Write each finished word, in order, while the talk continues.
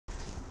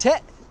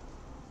Ted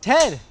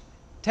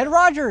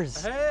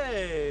Rogers.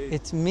 Hey.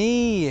 It's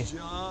me,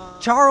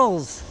 John.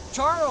 Charles.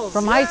 Charles.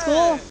 From high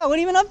school? What have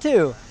you been up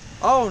to?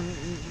 Oh,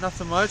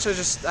 nothing much.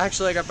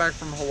 I got back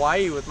from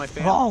Hawaii with my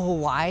family. Oh,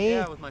 Hawaii?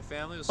 Yeah, with my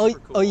family. It was super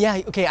cool. Oh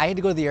yeah. Okay, I had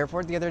to go to the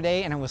airport the other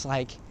day, and I was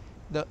like,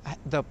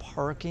 the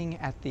parking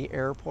at the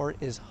airport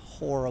is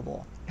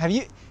horrible. Have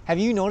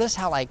you noticed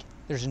how like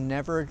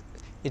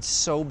it's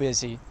so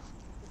busy.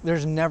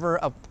 There's never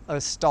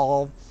a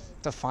stall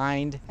to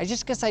find. I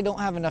just guess I don't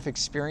have enough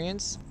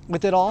experience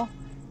with it all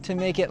to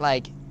make it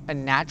like a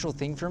natural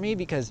thing for me,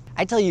 because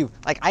I tell you,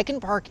 like, I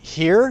can park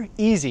here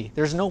easy.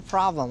 There's no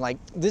problem. Like,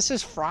 this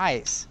is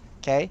Fry's,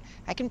 okay?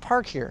 I can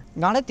park here,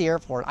 not at the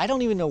airport. I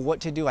don't even know what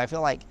to do. I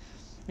feel like,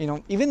 you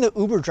know, even the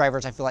Uber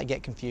drivers, I feel like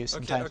get confused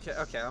sometimes.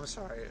 Okay, I'm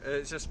sorry.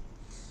 It's just,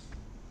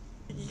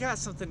 you got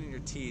something in your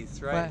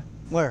teeth, right?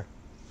 Where?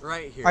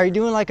 Right here. Are you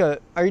doing like a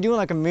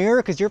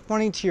mirror? Because you're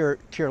pointing to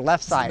your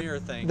left side. The mirror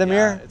thing. The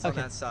mirror? It's on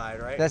that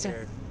side, right? That's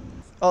here.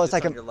 Oh, it's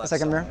like a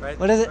mirror. Right,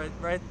 what is it?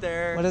 Right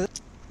there. What is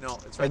it? No,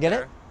 it's I right get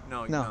there. it?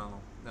 No,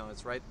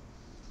 it's right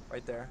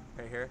there,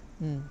 right here.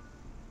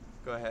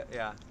 Go ahead,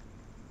 yeah.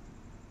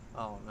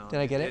 Oh no. Did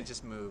I get it? It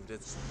just moved.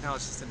 Now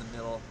it's just in the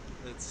middle.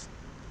 It's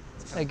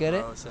Did I get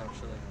gross,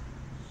 actually.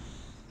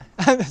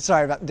 I'm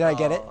sorry about. Did I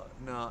get it?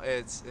 No,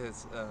 it's.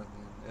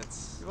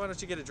 Why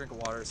don't you get a drink of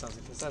water or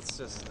something? Because that's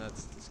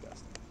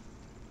disgusting.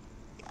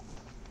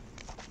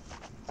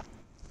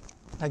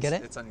 I get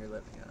it. It's on your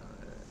lip.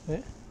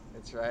 Yeah.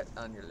 It's right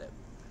on your lip.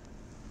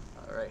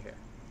 Right here.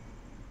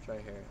 It's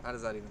right here. How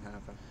does that even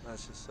happen?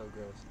 That's just so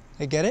gross.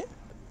 I get it.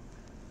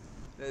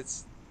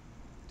 That's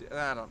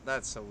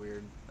so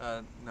weird.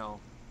 No.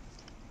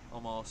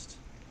 Almost.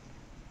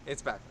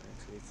 It's back on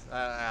your teeth. Man,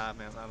 I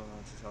don't know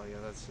what to tell you.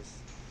 That's just.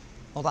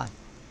 Hold on.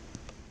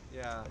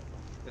 Yeah.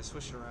 They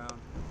swish it around.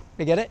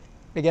 I get it.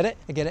 I get it.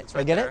 I get it. It's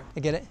right I get there. it. I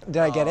get it.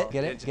 Did I get it?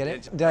 Get it? Get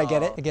it? Did I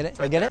get it? I get it.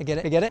 I get it. I get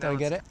it. I get it. Did I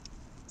get it?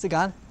 Is it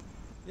gone?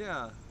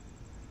 Yeah.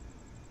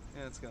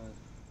 Yeah, it's gone.